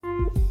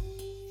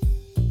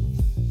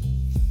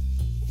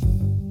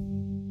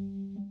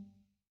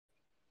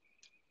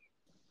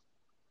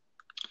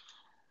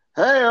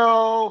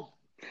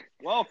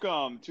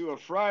welcome to a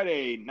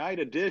Friday night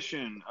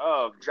edition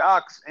of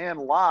Jocks and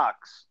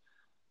Locks.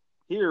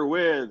 Here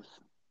with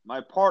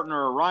my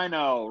partner,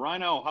 Rhino.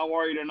 Rhino, how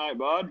are you tonight,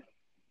 bud?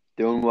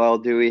 Doing well,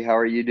 Dewey. How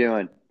are you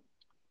doing?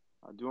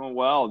 Doing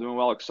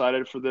well.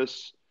 Excited for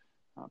this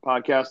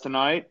podcast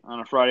tonight on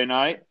a Friday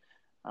night.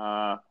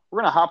 We're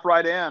going to hop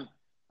right in.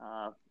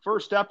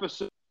 First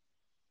episode,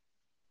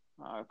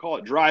 call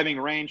it driving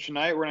range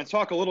tonight. We're going to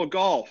talk a little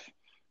golf.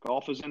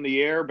 Golf is in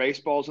the air.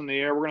 Baseball's in the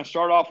air. We're going to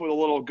start off with a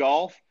little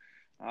golf.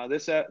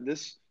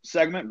 This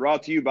segment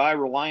brought to you by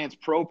Reliance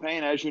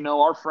Propane. As you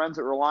know, our friends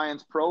at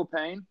Reliance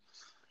Propane,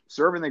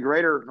 serving the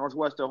greater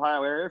Northwest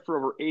Ohio area for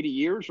over 80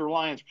 years.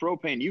 Reliance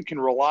Propane, you can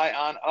rely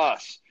on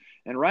us.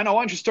 And Rhino,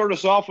 why don't you start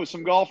us off with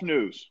some golf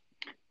news?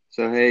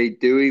 So hey,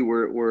 Dewey,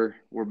 we're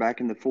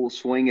back in the full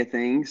swing of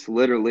things,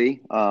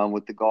 literally,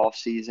 with the golf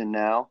season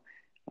now.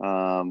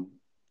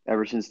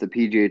 Ever since the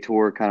PGA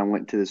Tour kind of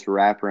went to this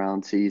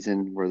wraparound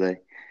season where they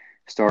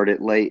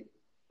started late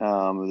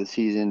of the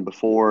season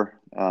before.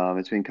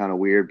 It's been kind of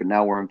weird, but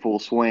now we're in full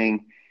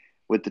swing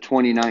with the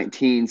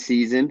 2019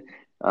 season.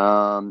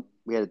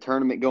 We had a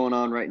tournament going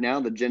on right now,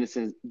 the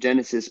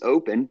Genesis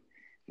Open.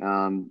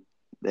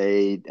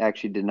 They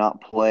actually did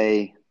not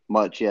play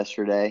much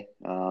yesterday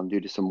due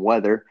to some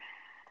weather.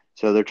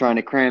 So they're trying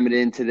to cram it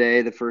in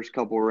today, the first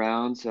couple of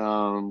rounds.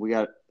 We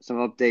got some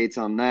updates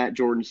on that.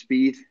 Jordan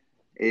Spieth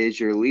is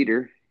your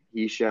leader.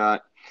 He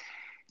shot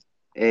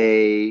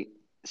a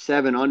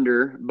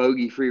 7-under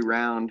bogey-free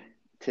round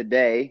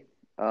today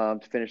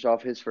to finish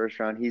off his first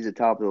round. He's at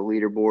top of the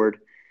leaderboard.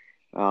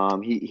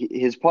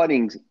 His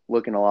putting's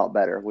looking a lot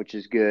better, which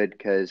is good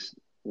because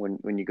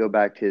when you go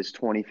back to his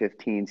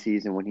 2015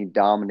 season when he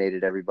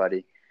dominated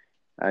everybody,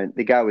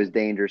 the guy was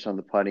dangerous on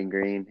the putting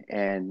green.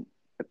 And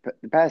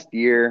the past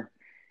year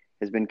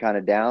has been kind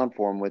of down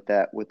for him with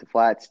the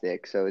flat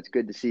stick. So it's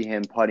good to see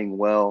him putting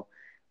well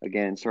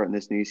again, starting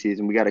this new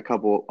season. We got a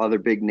couple other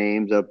big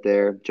names up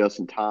there: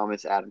 Justin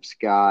Thomas, Adam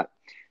Scott,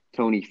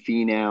 Tony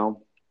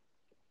Finau.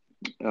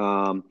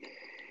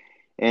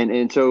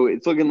 And so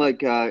it's looking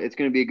like it's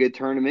going to be a good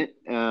tournament.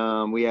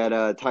 We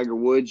had Tiger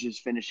Woods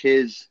just finish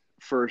his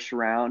first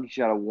round. He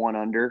shot a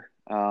 1-under.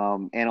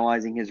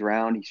 Analyzing his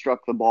round, he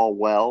struck the ball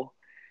well.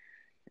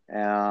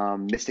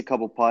 Missed a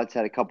couple putts,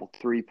 had a couple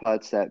 3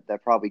 putts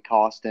that probably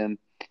cost him.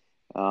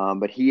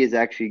 But he is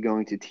actually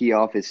going to tee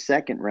off his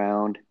second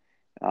round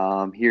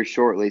here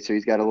shortly. So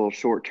he's got a little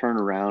short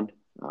turnaround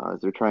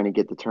as they're trying to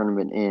get the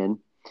tournament in.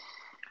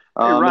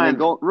 Hey, Ryan,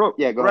 go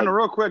ahead.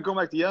 Real quick, going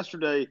back to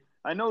yesterday,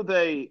 I know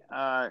they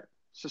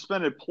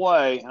suspended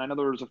play, and I know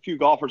there was a few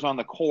golfers on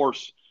the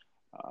course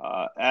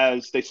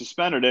as they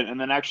suspended it and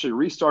then actually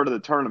restarted the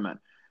tournament.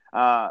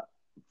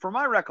 From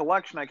my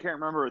recollection, I can't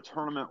remember a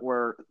tournament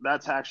where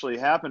that's actually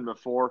happened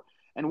before.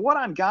 And what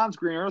on God's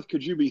green earth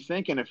could you be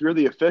thinking if you're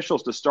the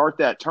officials to start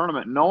that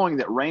tournament knowing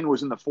that rain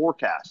was in the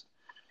forecast?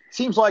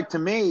 Seems like to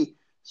me,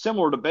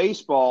 similar to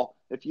baseball,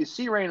 if you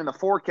see rain in the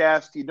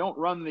forecast, you don't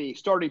run the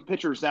starting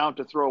pitchers out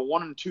to throw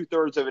 1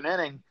 2/3 of an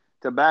inning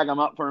to bag them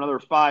up for another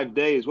 5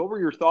 days. What were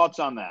your thoughts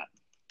on that?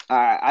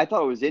 I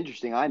thought it was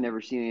interesting. I had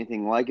never seen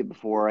anything like it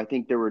before. I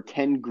think there were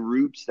 10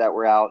 groups that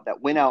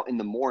went out in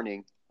the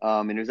morning.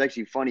 And it was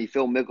actually funny.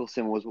 Phil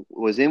Mickelson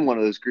was in one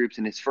of those groups.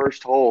 In his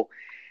first hole,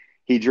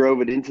 he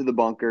drove it into the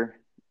bunker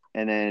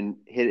and then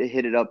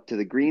hit it up to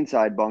the green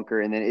side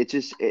bunker. And then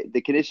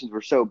the conditions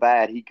were so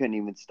bad he couldn't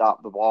even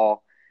stop the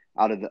ball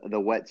out of the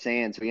wet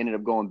sand. So he ended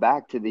up going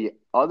back to the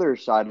other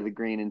side of the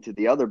green into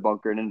the other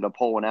bunker and ended up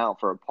pulling out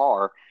for a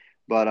par.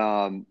 But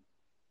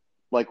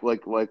like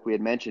we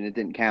had mentioned, it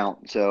didn't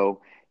count.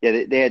 So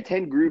yeah, they had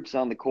 10 groups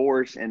on the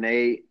course, and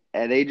they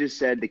just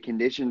said the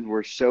conditions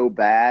were so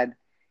bad.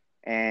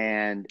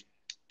 And,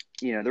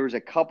 there was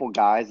a couple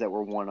guys that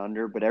were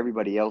 1-under, but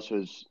everybody else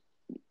was,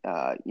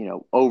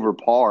 over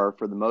par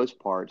for the most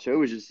part. So it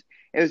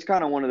was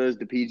kind of one of those,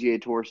 the PGA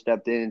Tour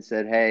stepped in and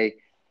said, hey,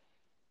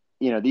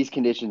 these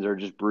conditions are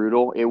just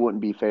brutal. It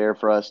wouldn't be fair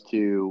for us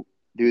to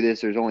do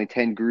this. There's only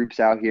 10 groups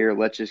out here.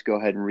 Let's just go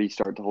ahead and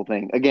restart the whole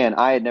thing. Again,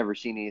 I had never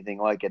seen anything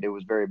like it. It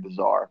was very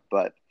bizarre,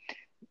 but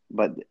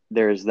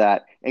there's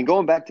that. And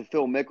going back to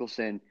Phil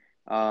Mickelson,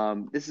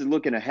 this is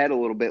looking ahead a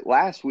little bit.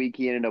 Last week,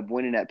 he ended up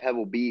winning at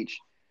Pebble Beach,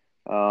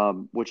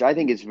 which I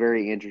think is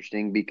very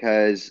interesting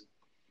because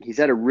he's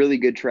had a really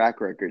good track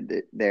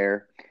record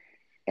there.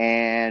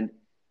 And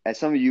as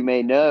some of you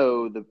may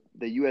know,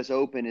 the U.S.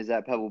 Open is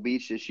at Pebble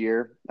Beach this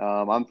year.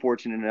 I'm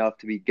fortunate enough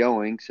to be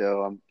going,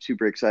 so I'm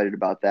super excited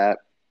about that.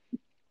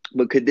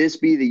 But could this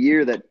be the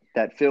year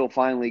that Phil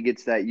finally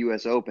gets that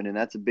U.S. Open? And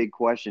that's a big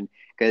question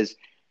because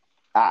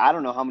I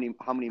don't know how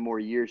many more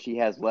years he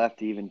has left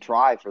to even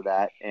try for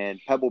that. And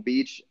Pebble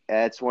Beach,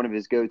 that's one of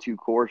his go-to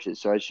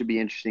courses. So it should be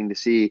interesting to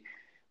see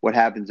what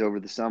happens over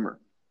the summer.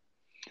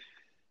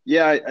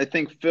 Yeah, I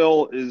think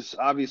Phil is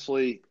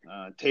obviously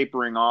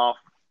tapering off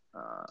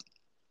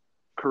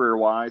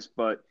career-wise,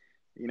 but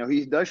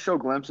he does show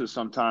glimpses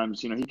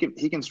sometimes.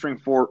 He can string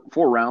four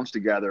rounds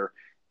together,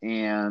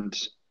 and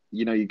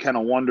you kind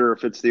of wonder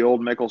if it's the old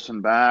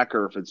Mickelson back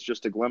or if it's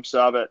just a glimpse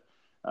of it.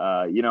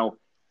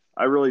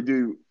 I really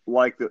do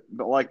like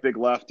Big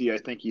Lefty. I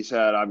think he's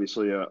had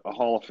obviously a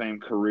Hall of Fame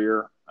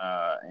career,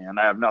 and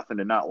I have nothing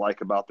to not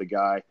like about the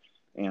guy.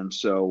 And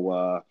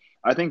so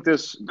I think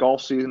this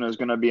golf season is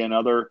going to be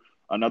another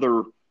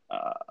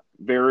uh,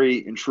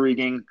 very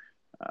intriguing,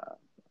 uh,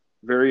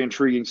 very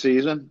intriguing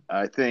season.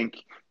 I think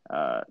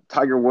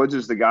Tiger Woods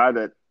is the guy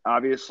that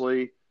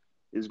obviously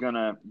is going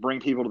to bring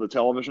people to the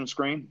television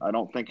screen. I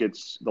don't think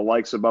it's the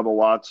likes of Bubba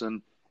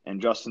Watson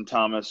and Justin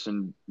Thomas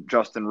and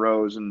Justin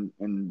Rose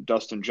and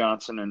Dustin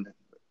Johnson and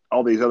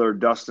all these other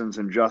Dustins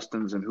and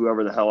Justins and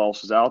whoever the hell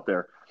else is out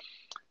there.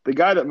 The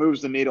guy that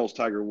moves the needle is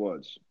Tiger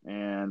Woods.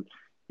 And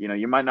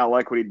you might not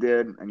like what he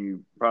did, and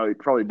you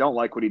probably don't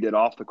like what he did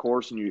off the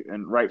course,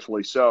 and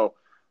rightfully so.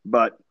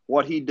 But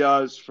what he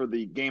does for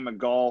the game of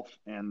golf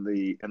and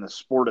the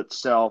sport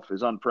itself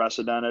is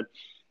unprecedented.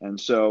 And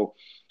so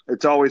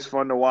it's always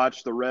fun to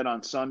watch the Red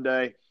on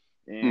Sunday.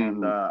 And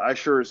Hmm. I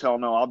sure as hell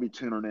know I'll be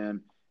tuning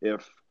in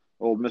if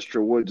old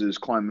Mr. Woods is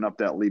climbing up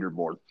that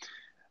leaderboard.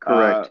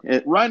 Correct.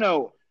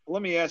 Rhino,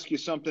 let me ask you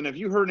something. Have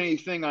you heard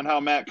anything on how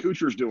Matt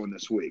Kuchar's doing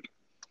this week?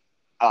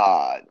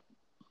 Uh,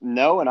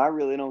 no, and I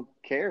really don't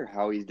care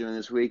how he's doing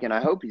this week, and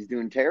I hope he's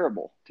doing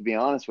terrible, to be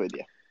honest with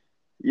you.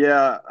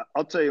 Yeah,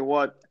 I'll tell you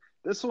what.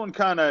 This one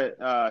kind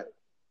of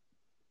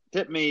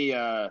hit me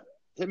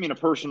in a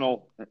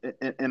personal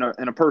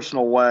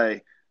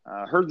way.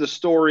 Heard the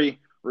story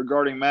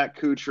regarding Matt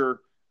Kuchar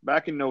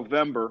back in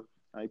November.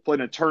 He played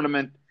in a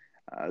tournament,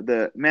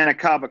 the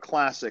Manicaba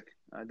Classic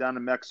down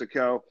in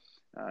Mexico.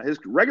 His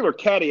regular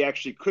caddy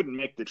actually couldn't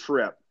make the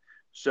trip,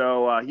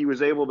 so he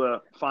was able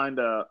to find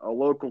a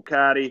local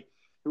caddy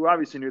who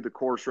obviously knew the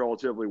course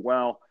relatively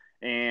well,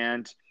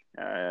 and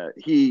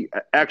he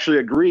actually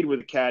agreed with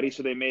the caddy.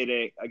 So they made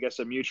a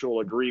mutual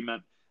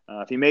agreement.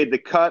 If he made the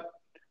cut,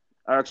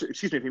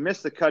 excuse me, if he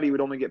missed the cut, he would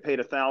only get paid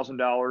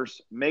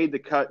 $1,000. Made the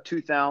cut,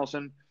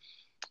 2,000.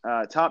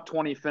 Top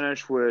 20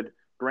 finish would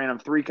grant him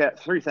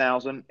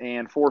 3,000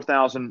 and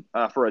 4,000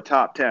 for a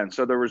top 10.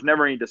 So there was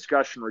never any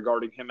discussion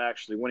regarding him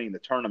actually winning the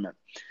tournament.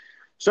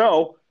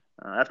 So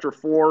after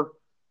 4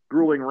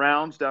 grueling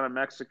rounds down in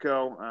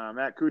Mexico,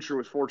 Matt Kuchar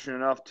was fortunate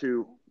enough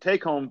to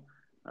take home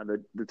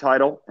the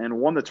title and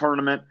won the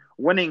tournament,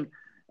 winning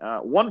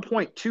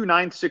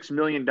 $1.296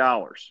 million.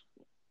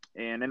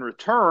 And in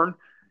return,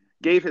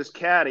 gave his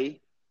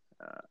caddy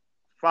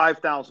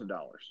 $5,000.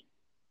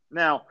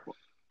 Now,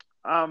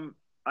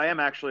 I am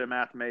actually a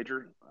math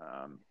major,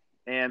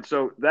 and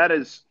so that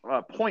is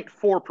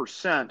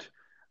 0.4%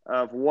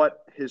 of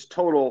what his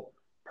total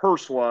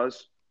purse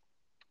was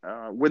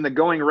when the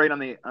going rate on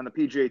the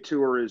PGA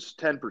Tour is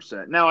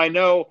 10%. Now, I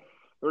know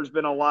there's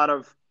been a lot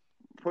of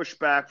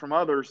pushback from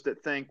others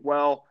that think,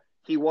 well,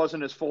 he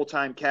wasn't his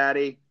full-time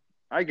caddy.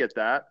 I get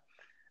that.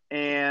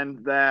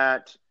 And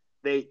that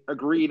they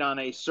agreed on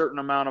a certain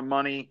amount of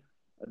money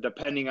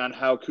depending on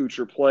how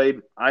Kuchar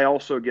played. I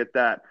also get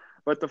that.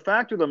 But the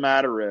fact of the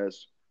matter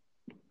is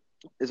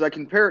I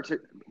compare it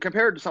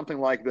to something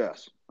like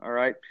this. All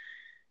right.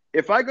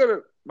 If I go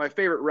to my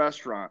favorite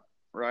restaurant,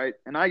 right,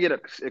 and I get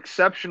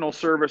exceptional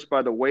service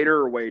by the waiter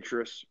or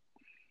waitress,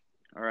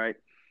 all right,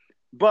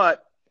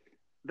 but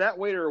that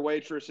waiter or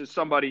waitress is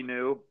somebody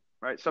new,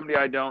 right? Somebody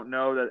I don't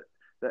know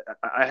that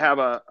I have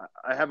a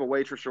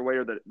waitress or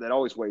waiter that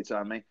always waits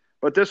on me,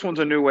 but this one's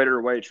a new waiter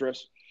or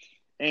waitress.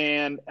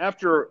 And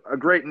after a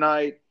great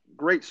night,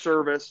 great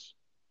service,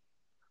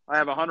 I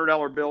have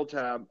 $100 bill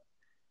tab,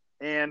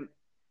 and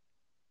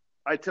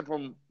I tip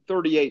them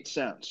 38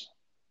 cents.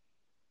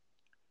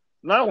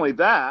 Not only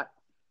that,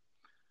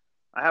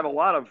 I have a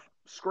lot of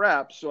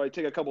scraps, so I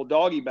take a couple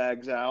doggy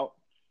bags out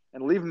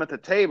and leave them at the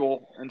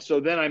table, and so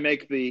then I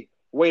make the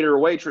waiter or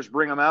waitress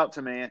bring them out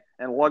to me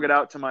and lug it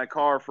out to my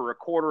car for a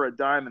quarter, a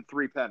dime, and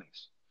 3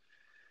 pennies.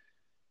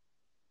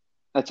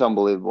 That's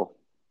unbelievable.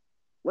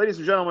 Ladies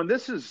and gentlemen,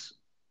 this is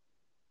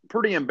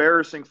pretty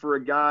embarrassing for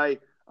a guy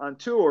on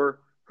tour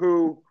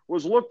who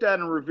was looked at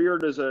and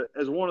revered as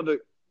one of the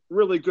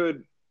really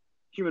good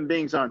human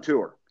beings on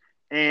tour.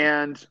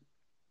 And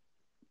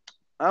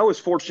I was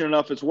fortunate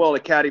enough as well to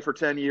caddy for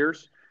 10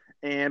 years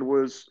and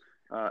was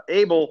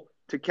able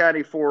to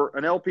caddy for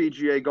an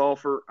LPGA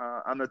golfer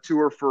on the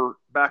tour for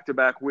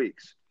back-to-back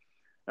weeks.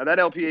 Now, that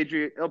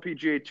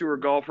LPGA Tour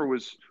golfer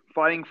was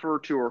fighting for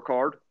a tour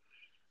card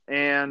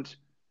and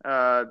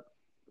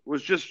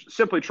was just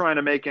simply trying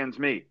to make ends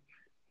meet.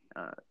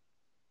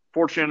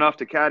 Fortunate enough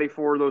to caddy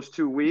for those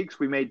 2 weeks.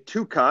 We made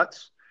 2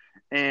 cuts,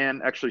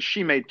 and actually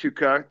she made 2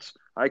 cuts.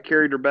 I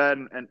carried her bed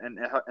and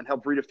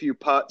helped read a few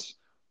putts.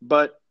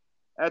 But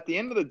at the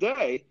end of the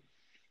day,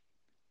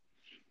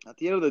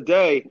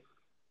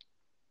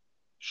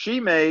 she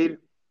made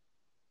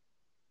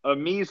a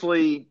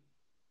measly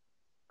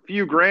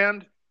few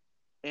grand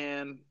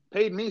and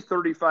paid me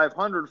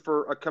 $3,500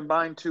 for a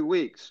combined 2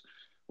 weeks.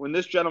 When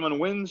this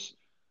gentleman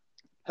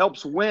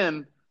helps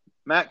win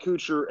Matt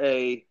Kuchar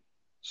a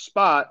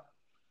spot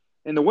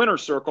in the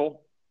winner's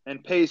circle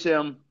and pays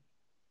him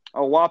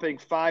a whopping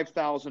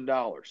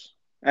 $5,000.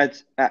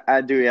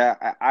 I do.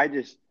 Yeah. I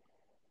just,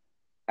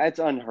 that's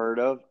unheard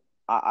of.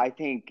 I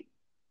think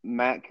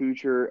Matt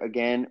Kuchar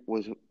again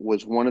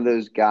was one of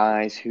those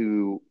guys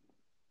who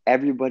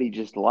everybody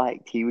just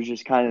liked. He was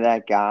just kind of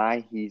that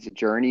guy. He's a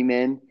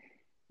journeyman.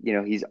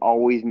 He's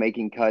always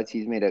making cuts.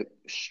 He's made a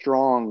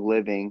strong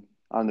living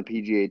on the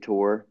PGA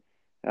Tour.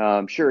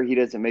 Sure, he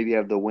doesn't maybe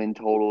have the win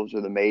totals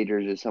or the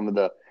majors or some of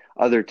the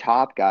other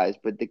top guys,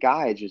 but the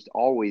guy is just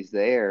always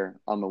there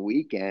on the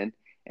weekend,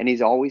 and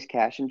he's always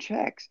cashing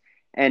checks.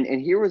 And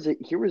here was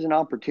an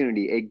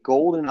opportunity, a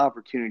golden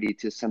opportunity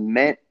to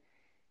cement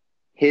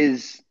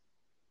his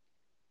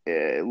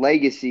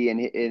legacy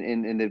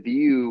and the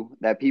view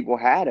that people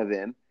had of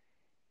him,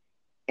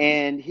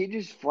 and he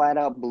just flat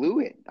out blew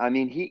it. I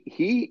mean,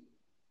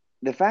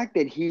 the fact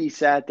that he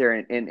sat there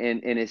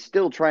and is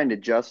still trying to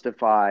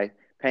justify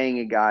paying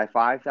a guy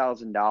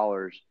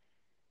 $5,000.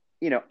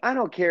 I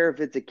don't care if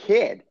it's a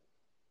kid.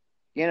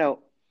 You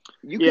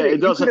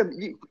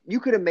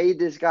could have made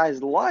this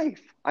guy's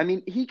life. I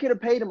mean, he could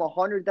have paid him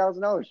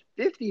 $100,000,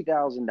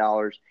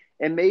 $50,000,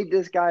 and made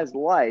this guy's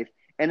life.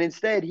 And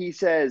instead, he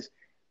says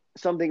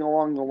something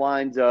along the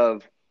lines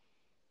of,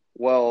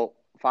 "Well,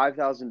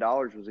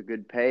 $5,000 was a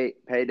good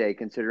payday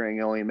considering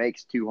he only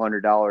makes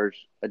 $200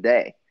 a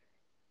day."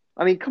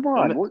 I mean, come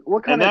on,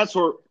 what kind of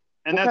scumbag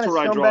I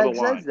draw the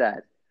line. Says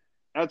that?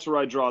 That's where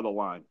I draw the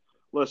line.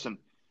 Listen,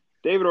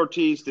 David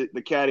Ortiz,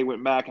 the caddy,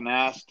 went back and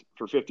asked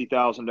for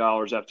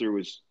 $50,000 after he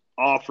was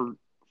offered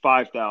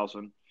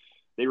 $5,000.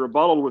 They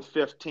rebutted with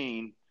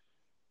 $15,000,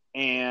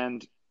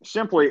 and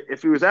simply,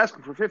 if he was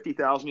asking for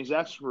 $50,000, he's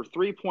asking for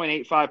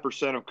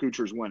 3.85% of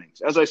Kuchar's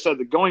winnings. As I said,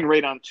 the going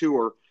rate on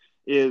tour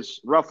is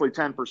roughly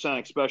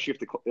 10%, especially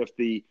if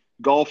the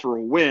golfer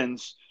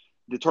wins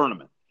the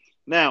tournament.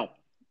 Now,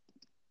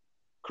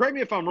 correct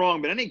me if I'm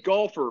wrong, but any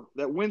golfer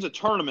that wins a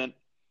tournament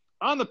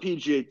on the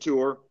PGA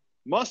Tour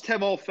must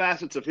have all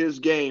facets of his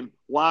game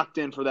locked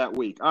in for that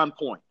week, on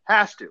point.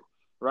 Has to,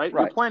 right?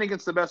 You're playing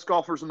against the best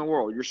golfers in the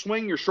world. Your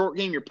swing, your short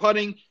game, your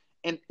putting,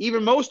 and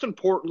even most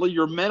importantly,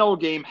 your mental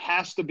game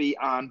has to be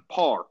on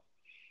par.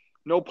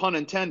 No pun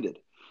intended.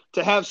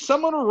 To have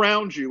someone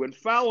around you and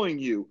following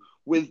you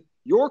with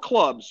your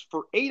clubs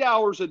for 8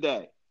 hours a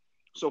day,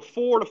 so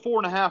 4 to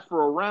 4.5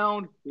 for a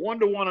round, 1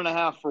 to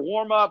 1.5 for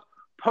warm-up,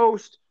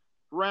 post,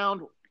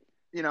 round,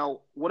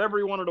 whatever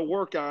you wanted to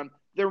work on,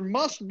 there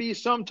must be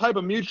some type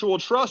of mutual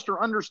trust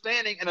or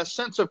understanding and a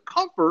sense of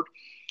comfort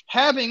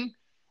having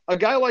a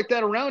guy like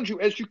that around you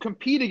as you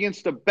compete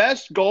against the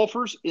best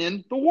golfers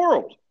in the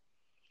world.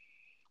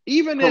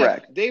 Even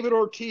Correct. If David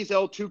Ortiz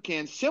El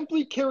Toucan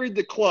simply carried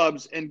the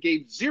clubs and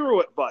gave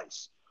zero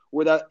advice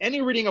without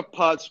any reading of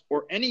putts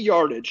or any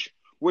yardage,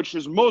 which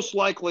is most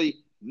likely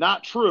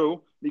not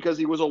true because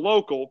he was a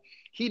local,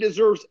 he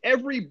deserves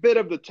every bit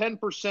of the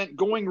 10%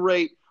 going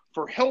rate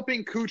for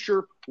helping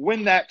Kuchar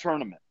win that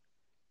tournament.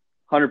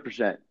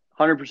 100%.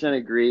 100%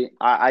 agree.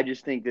 I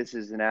just think this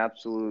is an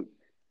absolute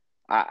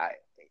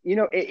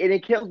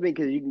it kills me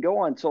because you can go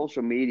on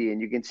social media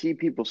and you can see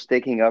people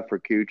sticking up for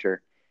Kuchar.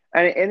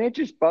 And it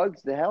just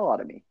bugs the hell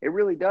out of me. It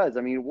really does.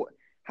 I mean,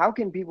 how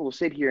can people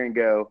sit here and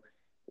go,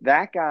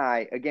 that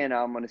guy, again,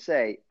 I'm going to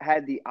say,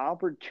 had the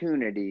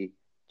opportunity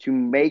to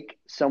make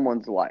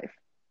someone's life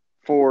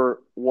for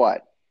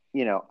what?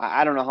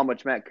 I don't know how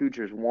much Matt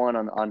Kuchar's won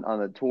on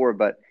the tour,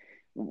 but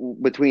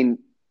between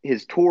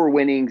his tour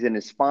winnings and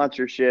his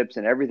sponsorships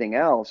and everything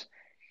else,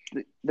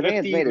 the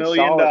man's made $50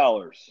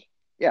 million.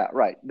 Yeah,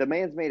 right. The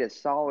man's made a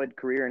solid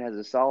career and has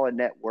a solid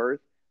net worth.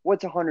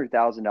 What's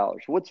 $100,000?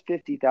 What's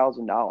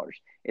 $50,000?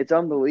 It's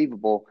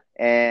unbelievable,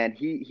 and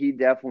he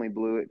definitely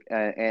blew it.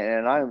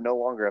 And I am no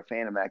longer a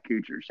fan of Matt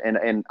Kuchar's,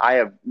 and I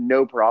have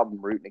no problem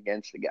rooting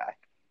against the guy.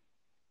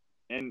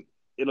 And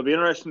it'll be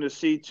interesting to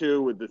see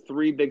too with the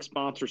 3 big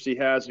sponsors he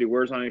has that he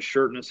wears on his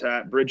shirt and his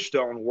hat: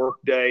 Bridgestone,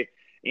 Workday,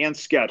 and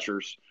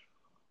Skechers.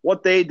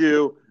 What they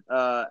do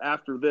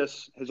after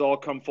this has all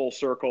come full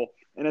circle,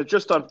 and it's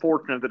just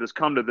unfortunate that it's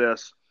come to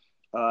this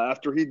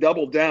after he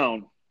doubled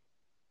down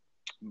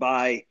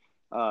by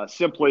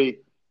simply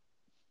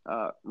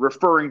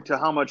referring to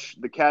how much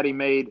the caddy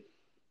made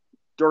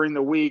during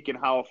the week and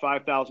how a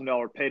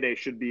 $5,000 payday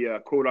should be a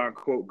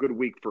quote-unquote good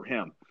week for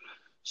him.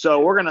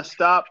 So we're going to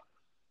stop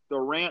the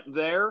rant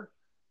there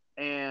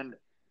and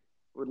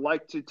would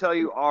like to tell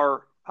you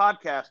our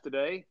podcast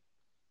today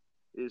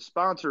is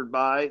sponsored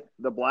by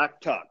the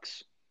Black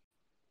Tux.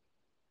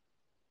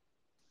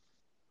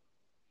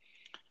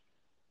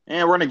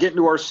 And we're going to get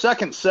into our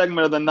second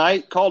segment of the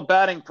night called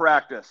Batting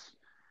Practice.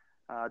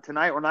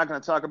 Tonight, we're not going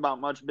to talk about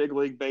much big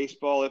league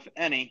baseball, if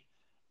any,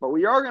 but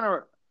we are going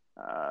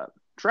to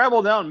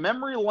travel down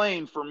memory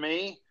lane for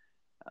me.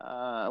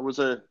 I was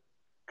a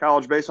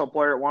college baseball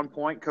player at one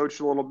point, coached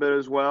a little bit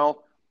as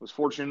well. Was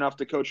fortunate enough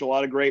to coach a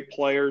lot of great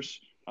players.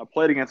 I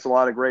played against a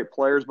lot of great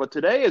players, but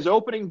today is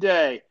opening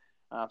day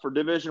for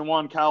Division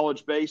I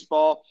college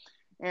baseball.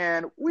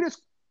 And we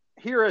just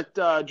here at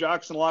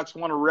Jocks and Locks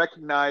want to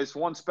recognize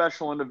one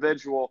special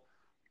individual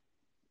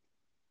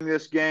in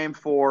this game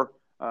for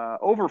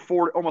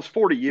almost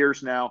 40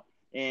 years now,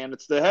 and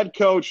it's the head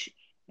coach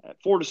at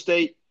Florida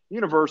State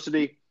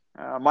University,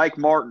 Mike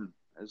Martin,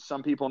 as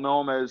some people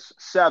know him as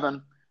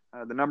Seven.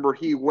 the number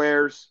he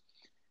wears.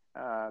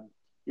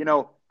 You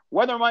know,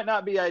 weather might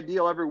not be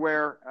ideal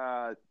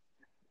everywhere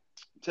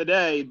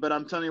today, but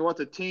I'm telling you what,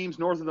 the teams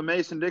north of the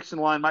Mason-Dixon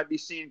line might be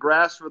seeing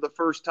grass for the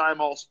first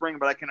time all spring,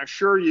 but I can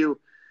assure you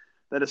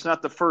that it's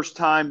not the first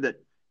time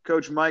that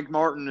Coach Mike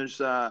Martin is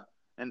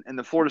and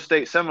the Florida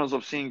State Seminoles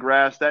have seen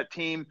grass. That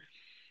team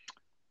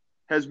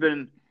has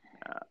been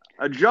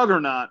a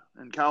juggernaut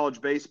in college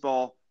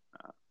baseball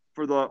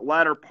for the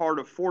latter part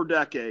of 4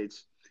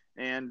 decades.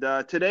 And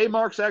today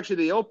marks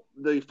actually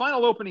the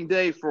final opening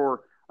day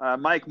for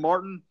Mike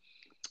Martin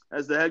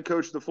as the head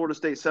coach of the Florida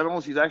State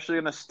Seminoles. He's actually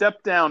going to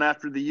step down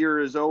after the year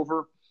is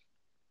over.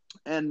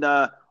 And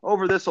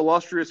over this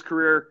illustrious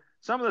career,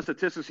 some of the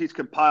statistics he's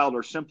compiled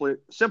are simply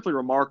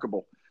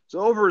remarkable. So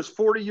over his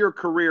 40-year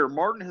career,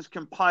 Martin has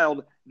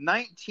compiled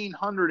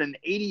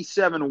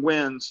 1,987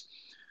 wins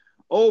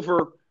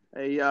over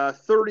a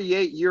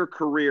 38-year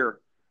career.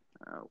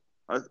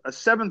 A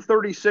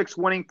 736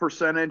 winning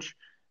percentage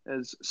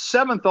is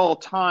 7th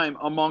all-time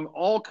among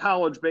all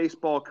college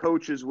baseball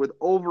coaches with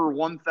over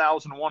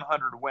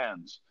 1,100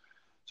 wins.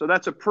 So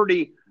that's a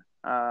pretty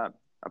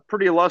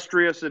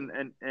illustrious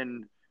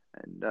and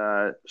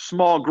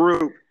small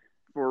group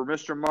for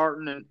Mr.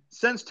 Martin. And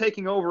since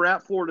taking over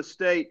at Florida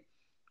State,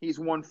 he's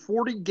won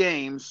 40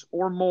 games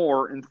or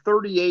more in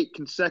 38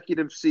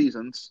 consecutive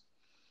seasons.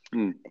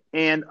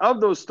 And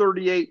of those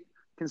 38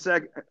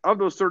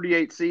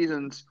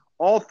 seasons,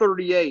 all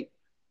 38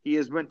 he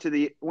has went to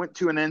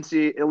an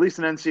NCAA, at least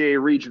an NCAA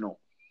regional.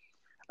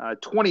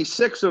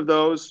 26 of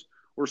those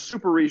were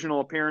super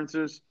regional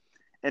appearances,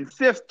 and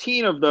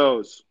 15 of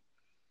those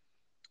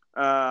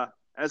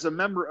as a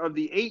member of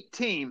the 8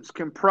 teams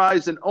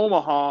comprised in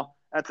Omaha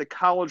at the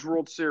College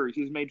World Series.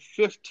 He's made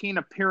 15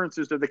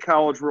 appearances to the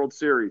College World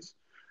Series.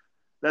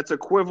 That's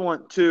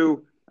equivalent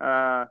to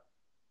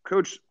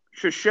Coach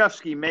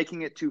Krzyzewski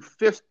making it to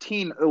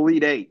 15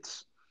 Elite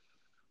Eights,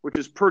 which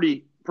is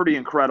pretty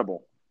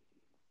incredible.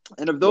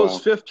 And of those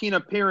 15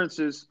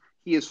 appearances,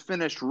 he has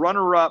finished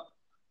runner-up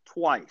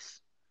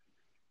twice.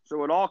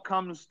 So it all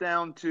comes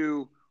down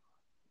to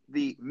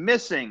the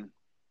missing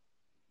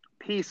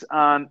piece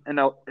on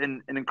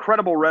an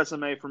incredible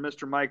resume for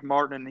Mr. Mike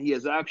Martin, and he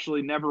has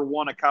actually never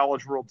won a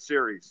College World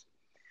Series.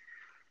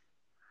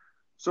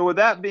 So with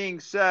that being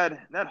said,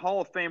 that Hall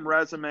of Fame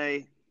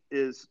resume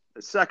is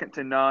second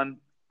to none.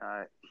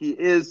 He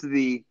is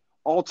the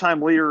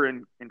all-time leader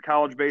in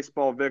college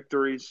baseball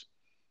victories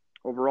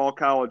over all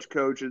college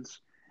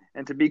coaches.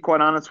 And to be quite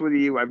honest with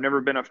you, I've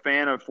never been a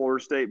fan of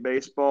Florida State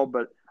baseball,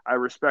 but I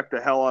respect the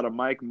hell out of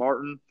Mike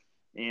Martin,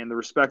 and the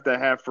respect I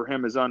have for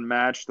him is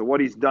unmatched. What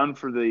he's done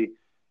for the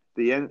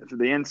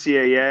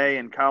NCAA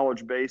and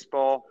college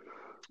baseball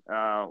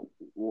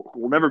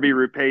will never be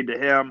repaid to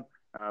him.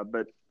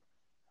 But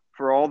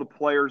for all the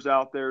players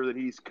out there that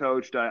he's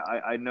coached,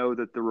 I know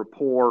that the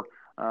rapport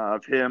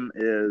of him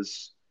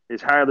is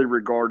highly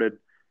regarded,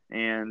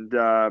 and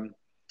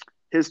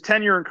his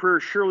tenure and career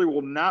surely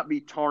will not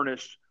be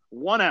tarnished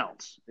 1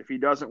 ounce if he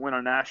doesn't win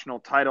a national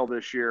title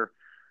this year.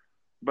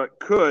 But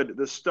could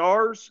the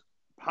stars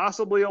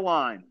possibly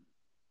align,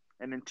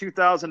 and in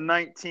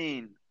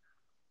 2019,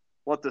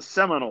 let the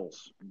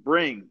Seminoles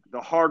bring the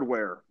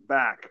hardware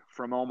back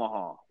from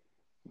Omaha?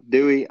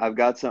 Dewey, I've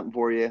got something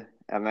for you.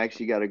 I've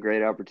actually got a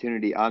great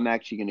opportunity. I'm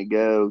actually going to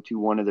go to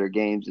one of their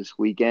games this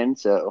weekend,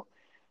 so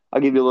I'll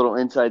give you a little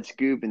inside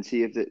scoop and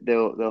see if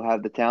they'll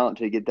have the talent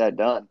to get that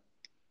done.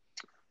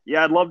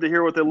 Yeah, I'd love to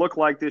hear what they look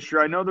like this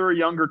year. I know they're a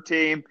younger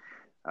team.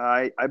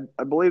 I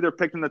believe they're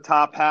picking the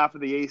top half of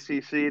the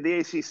ACC. The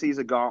ACC is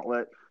a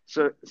gauntlet,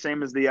 so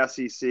same as the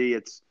SEC.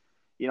 It's,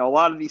 a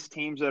lot of these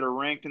teams that are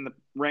ranked in the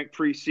ranked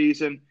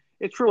preseason,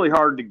 it's really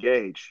hard to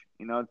gauge.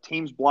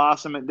 Teams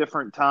blossom at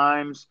different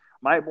times,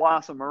 might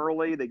blossom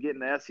early. They get in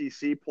the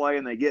SEC play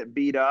and they get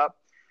beat up.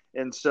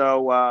 And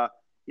so,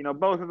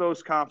 both of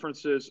those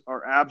conferences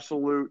are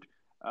absolute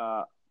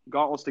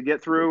gauntlets to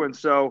get through. And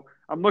so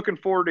I'm looking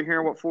forward to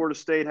hearing what Florida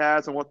State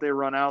has and what they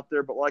run out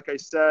there. But like I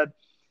said,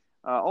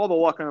 all the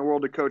luck in the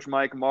world to Coach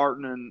Mike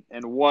Martin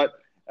and what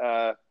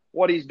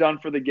he's done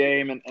for the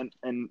game.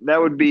 And that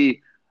would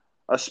be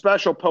a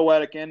special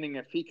poetic ending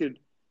if he could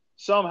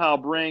somehow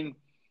bring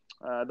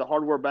the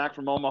hardware back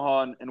from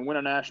Omaha and win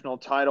a national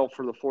title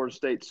for the Florida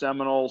State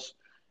Seminoles.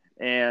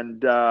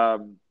 And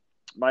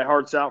my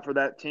heart's out for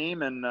that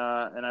team, and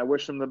I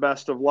wish them the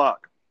best of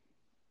luck.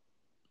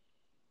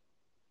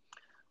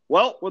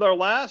 Well, with our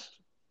last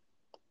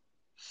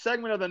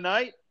segment of the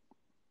night,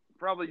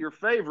 probably your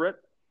favorite,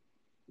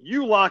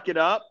 you lock it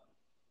up.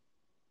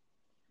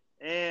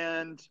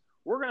 And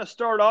we're going to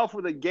start off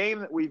with a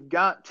game that we've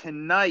got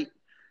tonight.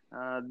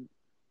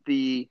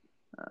 The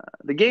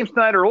games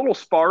tonight are a little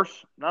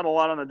sparse, not a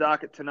lot on the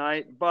docket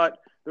tonight, but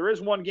there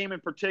is one game in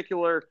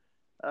particular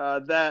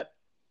that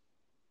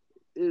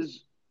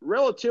is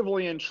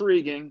relatively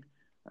intriguing.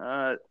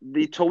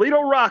 The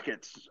Toledo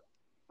Rockets,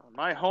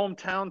 my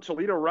hometown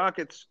Toledo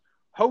Rockets,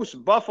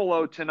 host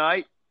Buffalo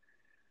tonight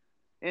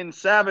in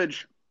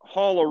Savage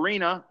Hall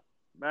Arena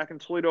back in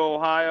Toledo,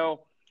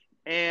 Ohio.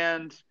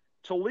 And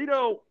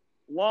Toledo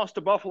lost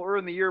to Buffalo early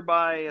in the year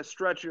by a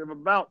stretch of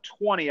about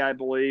 20, I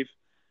believe.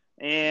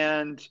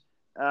 And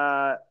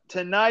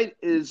tonight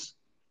is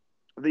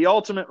the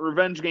ultimate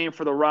revenge game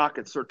for the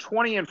Rockets. They're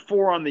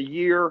 20-4 on the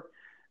year.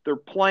 They're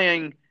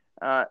playing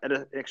at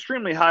an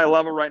extremely high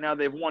level right now.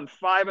 They've won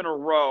 5 in a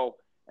row,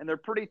 and they're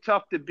pretty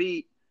tough to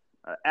beat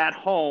at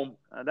home.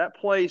 That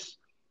place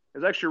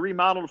is actually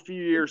remodeled a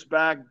few years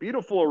back.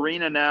 Beautiful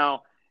arena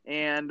now.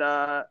 And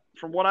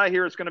from what I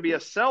hear, it's going to be a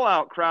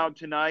sellout crowd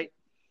tonight.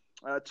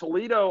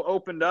 Toledo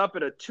opened up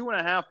at a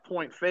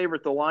 2.5-point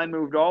favorite. The line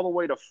moved all the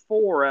way to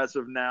 4 as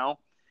of now.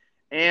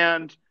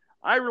 And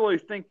I really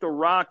think the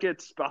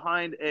Rockets,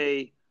 behind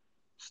a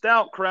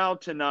stout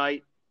crowd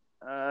tonight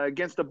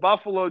against a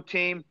Buffalo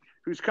team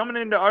who's coming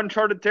into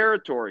uncharted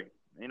territory,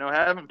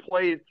 haven't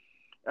played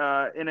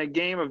in a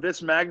game of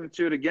this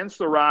magnitude against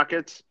the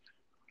Rockets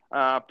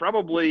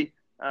probably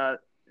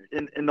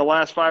in the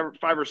last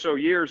five or so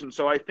years. And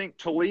so I think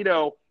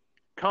Toledo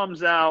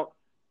comes out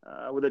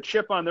with a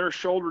chip on their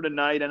shoulder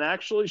tonight and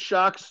actually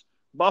shocks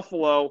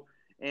Buffalo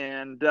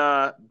and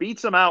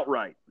beats them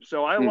outright.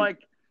 So I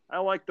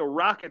like the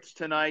Rockets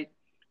tonight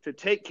to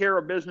take care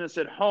of business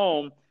at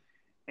home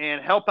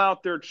and help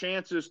out their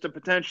chances to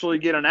potentially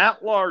get an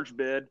at-large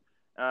bid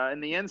in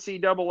the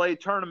NCAA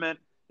tournament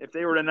if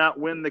they were to not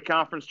win the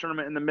conference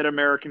tournament in the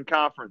Mid-American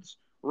Conference.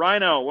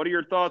 Rhino, what are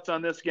your thoughts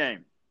on this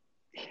game?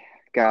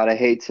 God, I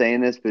hate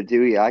saying this, but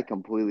Dewey, I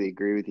completely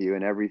agree with you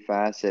in every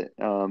facet.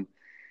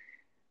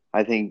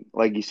 I think,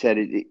 like you said,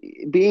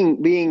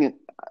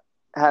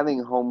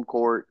 having home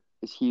court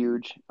is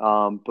huge,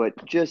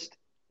 but just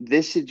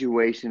this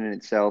situation in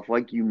itself,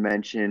 like you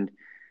mentioned,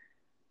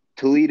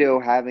 Toledo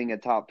having a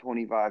top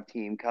 25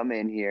 team come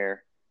in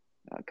here,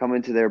 come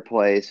into their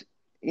place.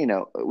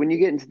 When you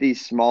get into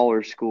these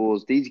smaller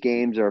schools, these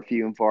games are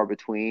few and far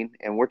between,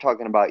 and we're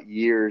talking about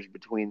years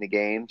between the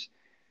games.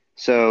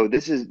 So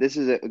this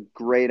is a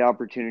great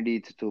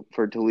opportunity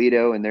for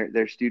Toledo and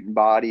their student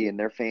body and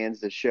their fans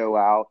to show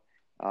out.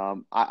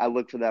 I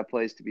look for that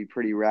place to be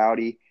pretty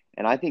rowdy,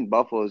 and I think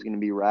Buffalo is going to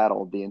be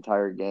rattled the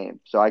entire game.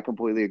 So I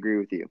completely agree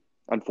with you,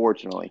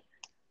 unfortunately.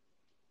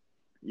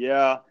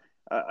 Yeah,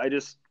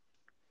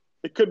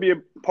 it could be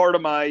a part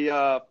of my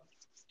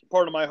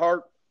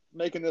heart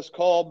making this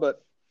call,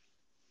 but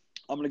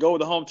I'm going to go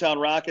with the hometown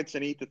Rockets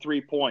and eat the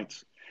 3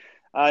 points.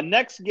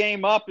 Next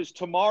game up is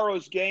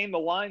tomorrow's game. The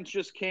lines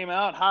just came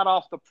out hot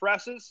off the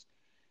presses.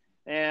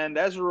 And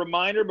as a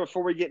reminder,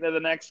 before we get into the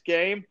next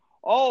game,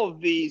 all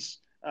of these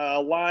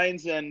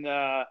lines and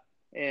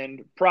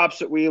props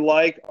that we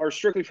like are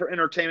strictly for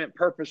entertainment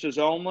purposes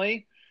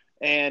only.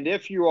 And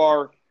if you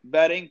are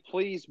betting,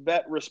 please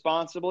bet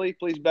responsibly.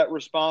 Please bet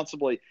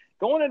responsibly.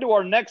 Going into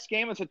our next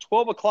game, it's a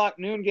 12 o'clock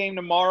noon game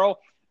tomorrow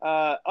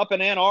up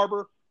in Ann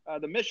Arbor.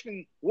 The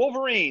Michigan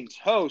Wolverines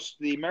host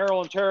the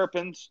Maryland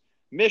Terrapins.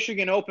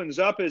 Michigan opens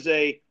up as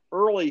a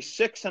early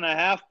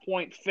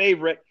 6.5-point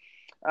favorite.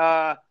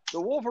 The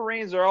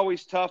Wolverines are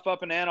always tough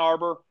up in Ann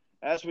Arbor,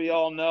 as we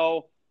all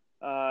know.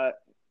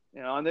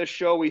 On this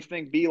show, we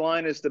think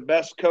Beilein is the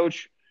best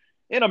coach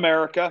in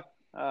America,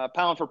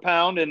 pound for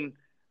pound, and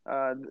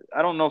I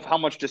don't know how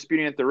much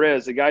disputing it there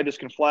is. The guy just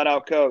can flat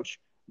out coach.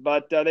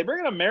 But they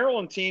bring in a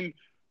Maryland team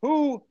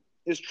who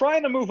is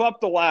trying to move up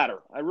the ladder.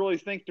 I really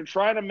think they're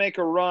trying to make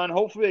a run.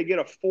 Hopefully they get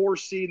a 4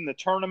 seed in the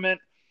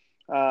tournament.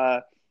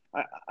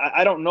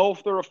 I don't know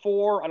if they're a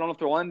 4. I don't know if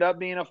they'll end up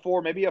being a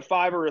 4, maybe a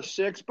 5 or a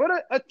 6, but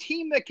a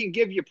team that can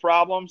give you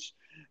problems.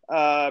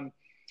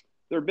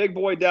 Their big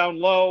boy down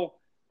low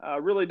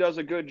really does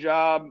a good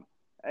job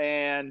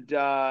and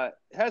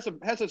has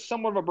a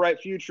somewhat of a bright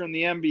future in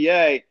the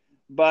NBA.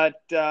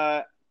 But,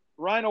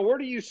 Rhino, where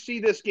do you see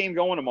this game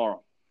going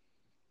tomorrow?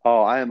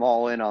 Oh, I am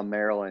all in on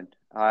Maryland.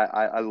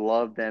 I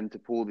love them to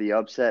pull the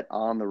upset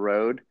on the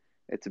road.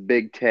 It's a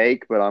big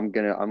take, but I'm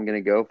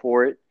gonna go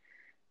for it.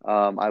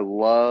 I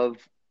love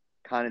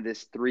kind of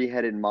this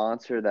 3-headed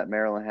monster that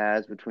Maryland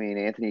has between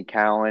Anthony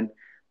Cowan,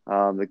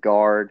 the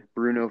guard,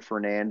 Bruno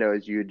Fernando,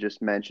 as you had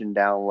just mentioned,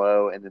 down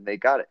low, and then they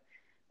got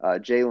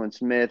Jalen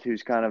Smith,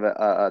 who's kind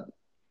of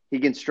he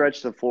can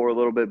stretch the floor a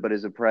little bit, but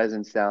is a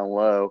presence down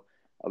low.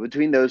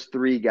 Between those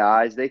 3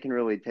 guys, they can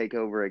really take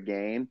over a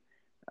game.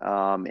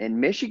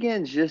 And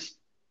Michigan's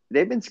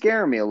they've been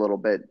scaring me a little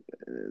bit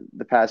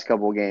the past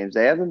couple of games.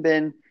 They haven't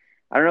been,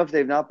 I don't know if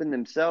they've not been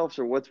themselves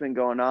or what's been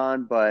going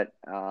on, but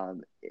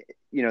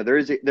there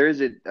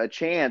is a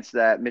chance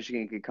that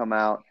Michigan could come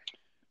out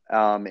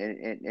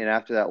and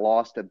after that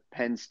loss to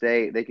Penn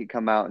State, they could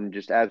come out and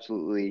just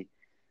absolutely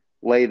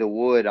lay the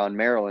wood on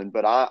Maryland.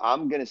 But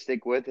I'm going to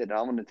stick with it.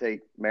 I'm going to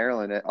take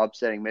Maryland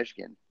upsetting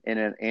Michigan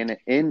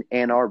in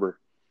Ann Arbor.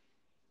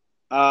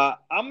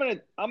 I'm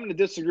gonna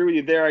disagree with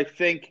you there. I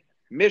think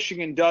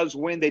Michigan does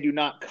win. They do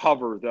not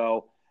cover,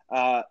 though.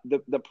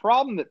 The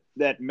problem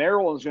that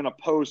Maryland is going to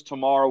pose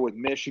tomorrow with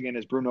Michigan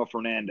is Bruno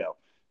Fernando.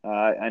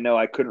 I know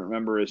I couldn't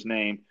remember his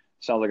name.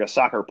 Sounds like a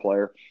soccer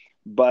player.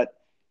 But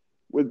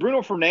with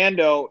Bruno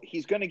Fernando,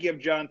 he's going to give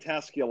John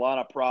Teske a lot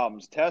of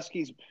problems.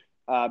 Teske's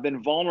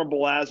been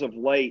vulnerable as of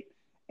late,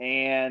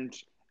 and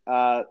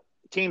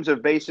teams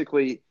have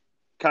basically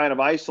kind of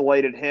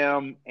isolated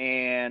him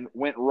and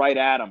went right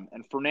at him.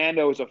 And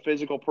Fernando is a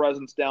physical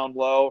presence down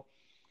low.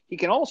 He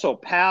can also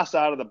pass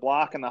out of the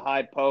block in the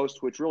high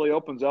post, which really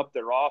opens up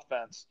their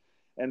offense.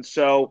 And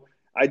so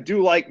I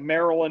do like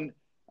Maryland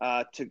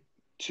I'll take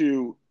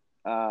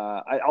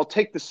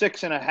the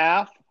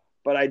 6.5,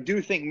 but I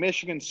do think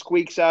Michigan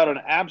squeaks out an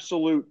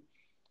absolute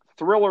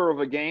thriller of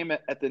a game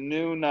at a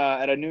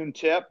noon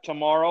tip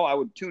tomorrow. I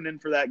would tune in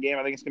for that game.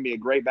 I think it's going to be a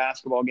great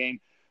basketball game.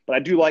 But I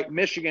do like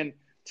Michigan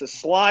to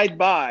slide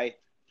by,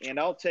 and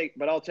I'll take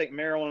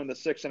Maryland in the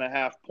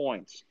 6.5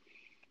 points.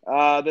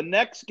 The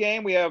next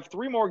game, we have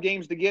 3 more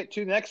games to get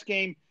to. The next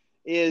game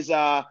is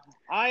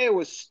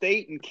Iowa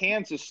State and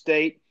Kansas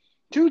State,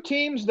 2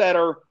 teams that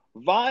are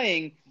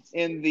vying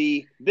in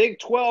the Big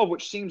 12,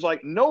 which seems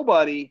like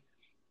nobody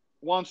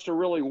wants to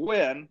really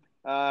win.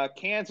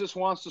 Kansas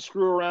wants to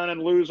screw around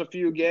and lose a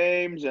few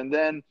games, and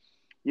then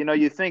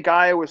you think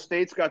Iowa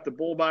State's got the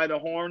bull by the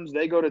horns.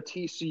 They go to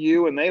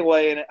TCU and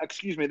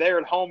they're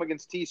at home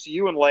against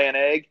TCU and lay an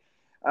egg.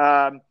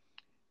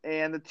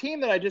 And the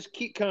team that I just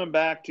keep coming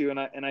back to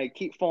and I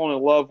keep falling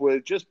in love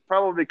with, just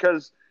probably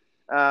because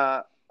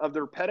of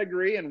their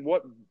pedigree and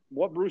what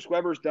Bruce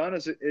Weber's done,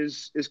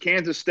 is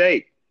Kansas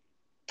State.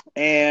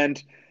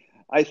 And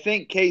I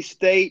think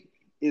K-State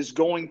is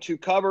going to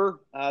cover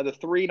the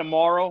 3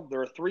 tomorrow.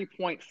 They're a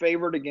 3-point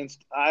favorite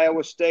against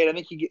Iowa State. I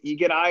think you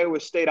get Iowa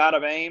State out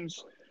of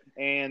Ames,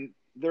 and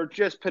they're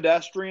just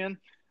pedestrian.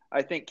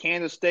 I think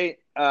Kansas State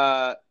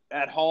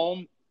at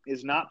home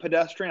is not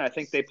pedestrian. I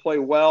think they play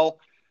well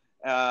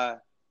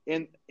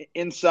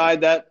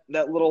inside that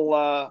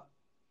little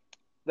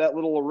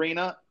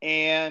arena.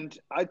 And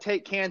I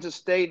take Kansas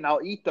State, and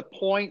I'll eat the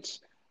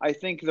points. I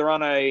think they're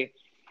on a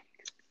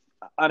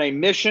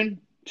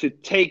mission to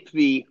take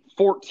the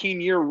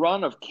 14-year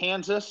run of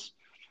Kansas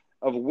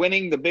of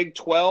winning the Big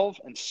 12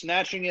 and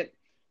snatching it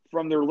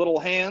from their little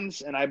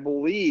hands. And I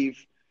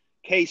believe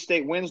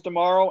K-State wins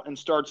tomorrow and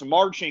starts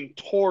marching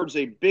towards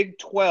a Big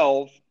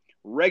 12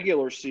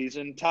 regular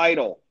season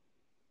title.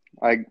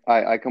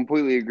 I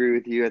completely agree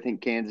with you. I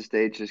think Kansas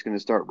State's just going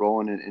to start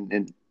rolling.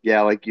 And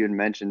yeah, like you had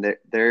mentioned,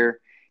 they're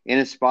in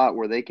a spot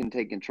where they can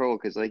take control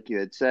because, like you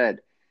had said,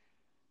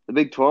 the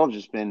Big 12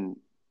 has just been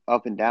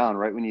up and down.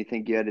 Right when you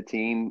think you had a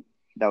team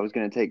that was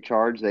going to take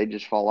charge, they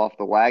just fall off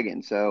the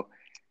wagon. So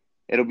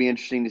it'll be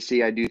interesting to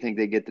see. I do think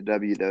they get the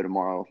W, though,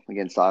 tomorrow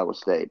against Iowa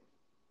State.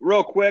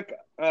 Real quick,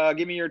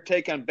 give me your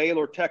take on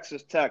Baylor,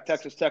 Texas Tech.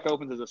 Texas Tech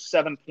opens as a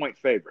 7-point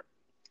favorite.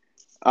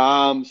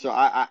 So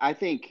I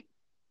think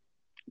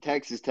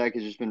Texas Tech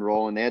has just been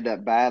rolling. They had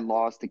that bad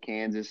loss to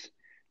Kansas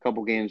a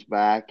couple games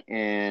back,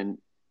 and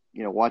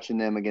watching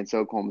them against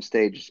Oklahoma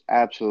State just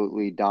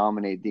absolutely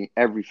dominate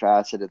every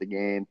facet of the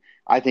game.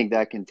 I think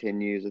that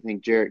continues. I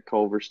think Jarrett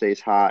Culver stays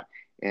hot,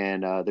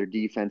 and their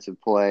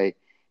defensive play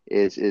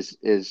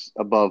is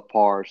above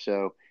par.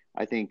 So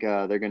I think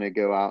they're going to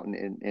go out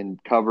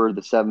and cover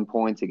the 7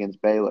 points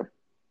against Baylor.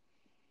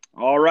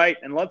 All right,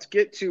 and let's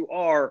get to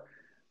our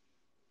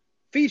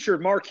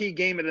featured marquee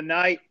game of the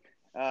night.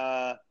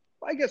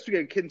 I guess we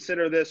could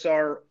consider this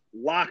our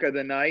lock of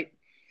the night.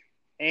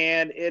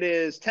 And it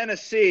is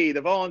Tennessee,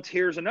 the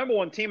Volunteers, the number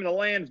 1 team in the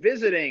land,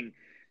 visiting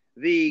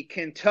the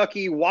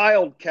Kentucky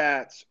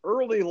Wildcats.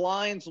 Early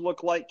lines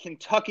look like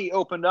Kentucky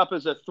opened up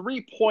as a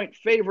 3-point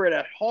favorite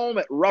at home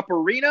at Rupp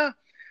Arena.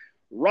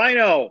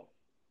 Rhino,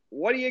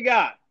 what do you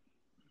got?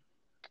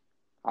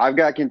 I've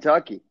got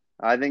Kentucky.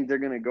 I think they're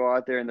going to go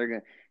out there and they're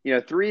going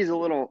to, 3 is a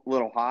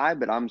little high,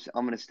 but I'm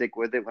going to stick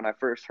with it. When I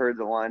first heard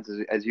the lines,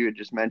 as you had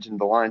just mentioned,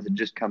 the lines had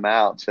just come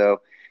out.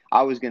 So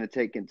I was going to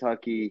take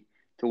Kentucky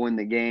to win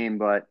the game,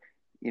 but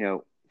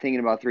thinking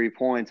about 3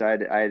 points, I had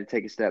to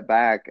take a step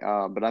back.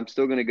 But I'm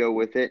still going to go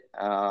with it.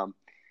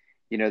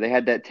 They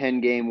had that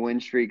 10-game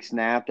win streak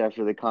snapped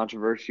after the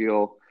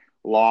controversial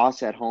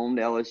loss at home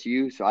to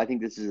LSU. So I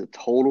think this is a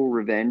total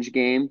revenge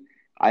game.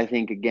 I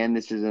think again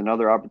this is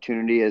another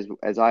opportunity,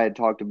 as I had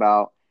talked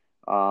about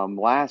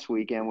last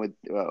weekend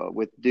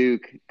with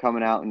Duke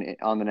coming out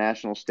on the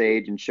national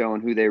stage and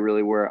showing who they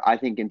really were. I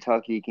think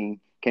Kentucky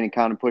can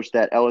kind of push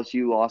that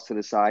LSU loss to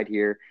the side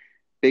here.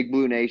 Big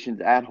Blue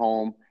Nation's at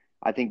home.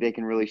 I think they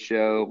can really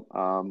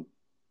show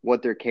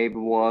what they're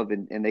capable of,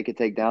 and they could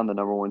take down the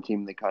number 1 team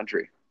in the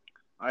country.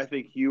 I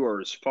think you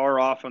are as far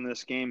off on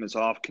this game as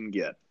off can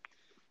get.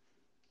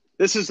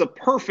 This is the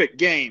perfect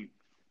game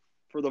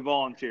for the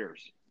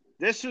Volunteers.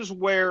 This is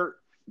where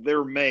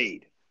they're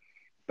made.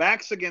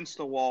 Backs against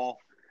the wall.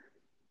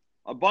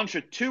 A bunch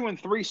of 2-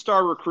 and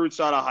 3-star recruits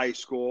out of high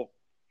school.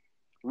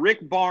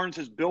 Rick Barnes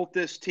has built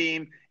this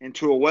team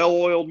into a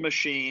well-oiled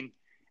machine.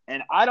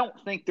 And I don't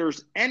think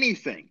there's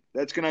anything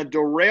that's going to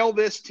derail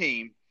this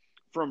team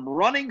from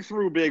running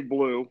through Big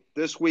Blue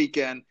this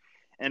weekend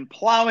and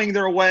plowing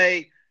their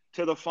way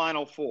to the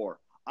Final Four.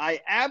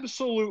 I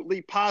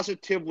absolutely,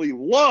 positively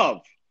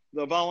love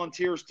the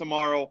Volunteers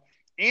tomorrow,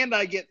 and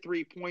I get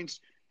 3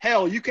 points.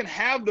 Hell, you can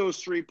have those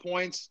 3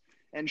 points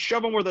and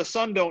shove them where the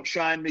sun don't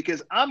shine,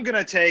 because I'm going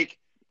to take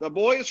the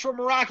boys from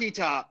Rocky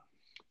Top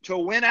to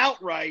win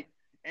outright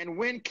and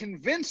win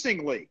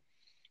convincingly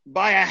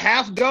by a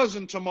half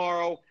dozen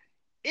tomorrow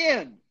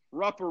in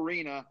Rupp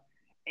Arena,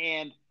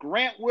 and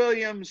Grant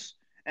Williams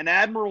and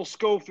Admiral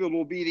Schofield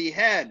will be the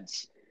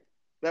heads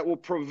that will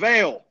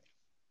prevail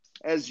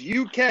as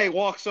UK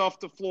walks off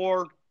the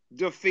floor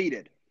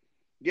defeated.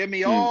 Give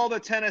me all the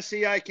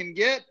Tennessee I can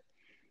get.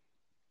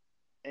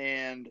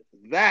 And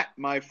that,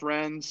 my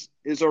friends,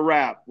 is a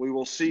wrap. We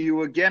will see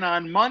you again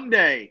on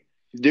Monday.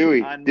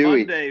 Dewey.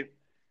 Monday.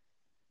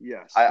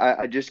 Yes.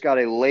 I just got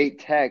a late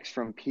text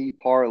from Pete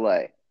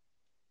Parlay.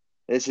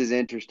 This is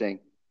interesting.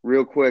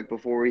 Real quick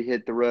before we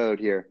hit the road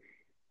here.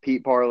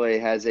 Pete Parlay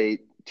has a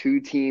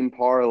 2-team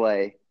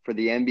parlay for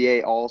the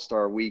NBA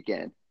All-Star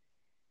weekend.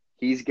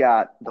 He's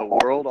got the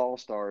World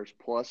All-Stars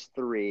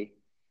 +3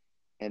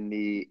 and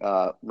the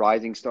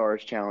Rising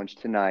Stars Challenge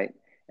tonight.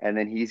 And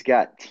then he's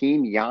got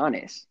Team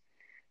Giannis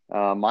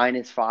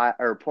 -5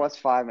 or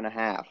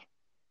 +5.5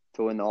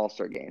 to win the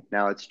All-Star game.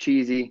 Now it's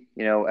cheesy.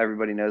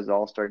 Everybody knows the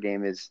All-Star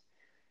game is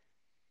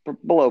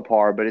below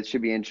par, but it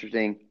should be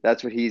interesting.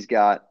 That's what he's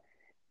got.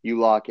 You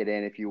lock it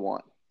in if you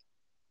want.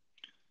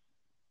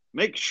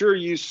 Make sure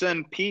you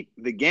send Pete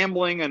the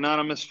Gambling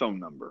Anonymous phone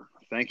number.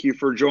 Thank you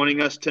for joining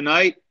us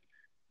tonight.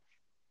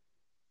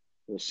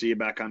 We'll see you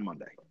back on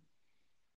Monday.